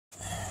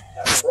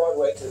Now, from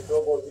Broadway to the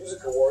Billboard Music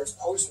Awards,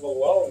 Post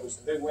Malone was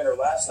the big winner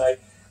last night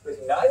with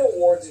 9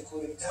 awards,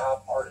 including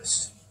Top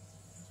Artist.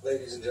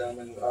 Ladies and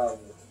gentlemen,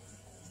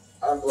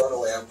 I'm blown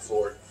away. I'm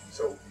floored.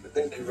 So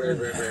thank you very,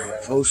 very, very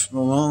much. Post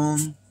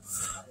Malone,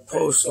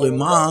 Post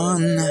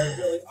Lemon,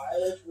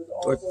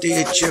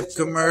 tortilla chip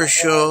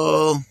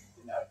commercial.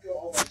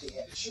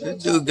 That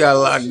dude got a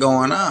lot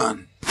going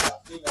on.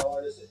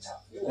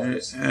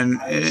 And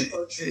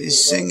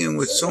he's singing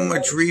with so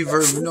much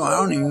reverb. No, I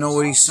don't even know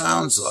what he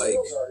sounds like.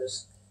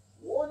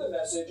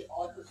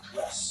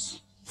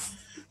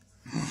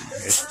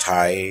 There's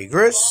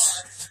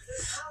Tigress.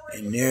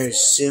 And there's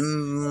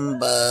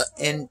Simba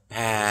and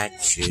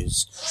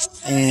Patches.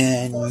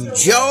 And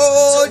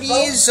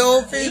Jody's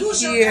over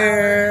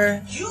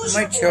here.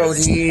 My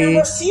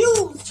Jody.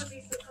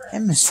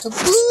 And Mr.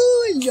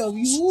 Blue, I love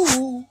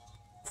you.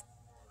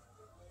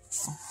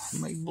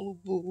 My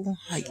boo-boo,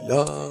 I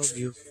love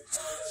you.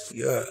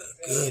 You're a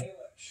good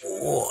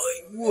boy.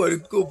 What a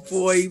good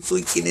boy.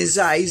 Blinking his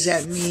eyes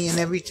at me and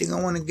everything. I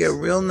want to get a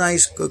real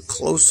nice, good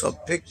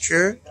close-up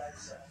picture.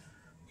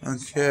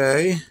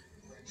 Okay.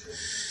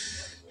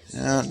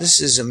 Now,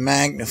 this is a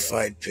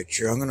magnified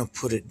picture. I'm going to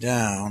put it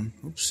down.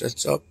 Oops,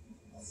 that's up.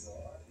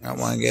 I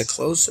want to get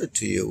closer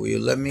to you. Will you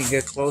let me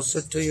get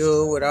closer to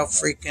you without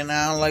freaking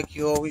out like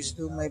you always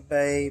do, my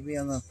baby?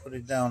 I'm going to put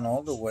it down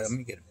all the way. Let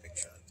me get a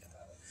picture like that.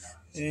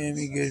 Let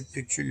me get a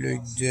picture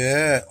like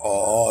that.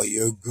 Oh,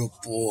 you're a good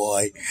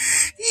boy.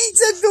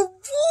 He's a good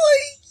boy.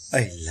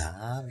 I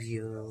love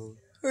you.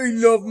 I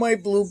love my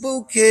Blue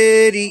Boo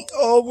kitty.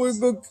 Oh, what a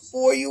good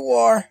boy you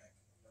are.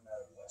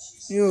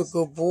 You're a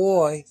good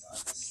boy.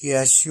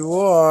 Yes, you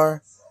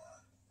are.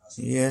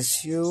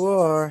 Yes, you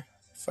are.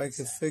 If I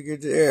could figure,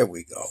 there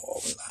we go.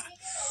 Hold on.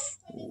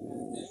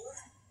 Ooh.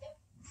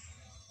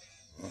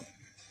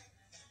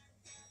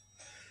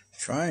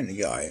 Trying to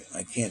get,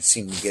 I can't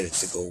seem to get it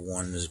to go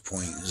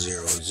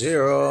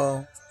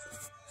 1.00.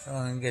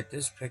 Trying to get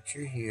this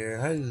picture here.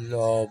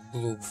 Hello,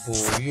 Blue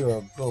Boo. You're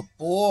a good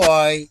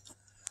boy.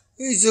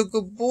 He's a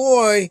good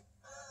boy.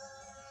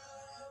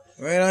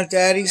 Right on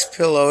Daddy's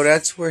pillow.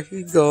 That's where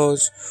he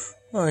goes.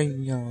 I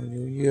know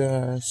you,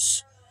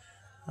 yes.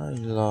 I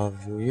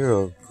love you.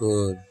 You're a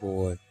good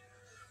boy.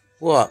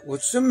 What?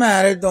 What's the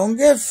matter? Don't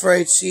get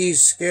afraid. See,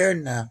 he's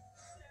scared now.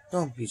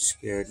 Don't be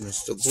scared,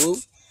 Mr. Blue.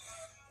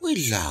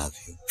 We love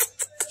you.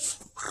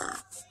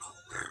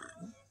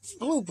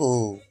 Blue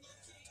Boo.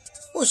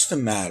 What's the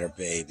matter,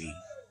 baby?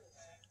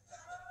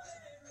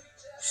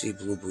 See,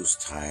 Blue Boo's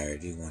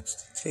tired. He wants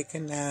to take a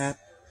nap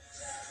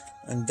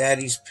on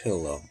Daddy's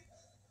pillow.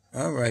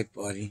 All right,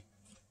 buddy.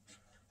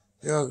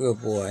 You're a good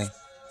boy.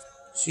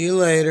 See you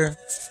later.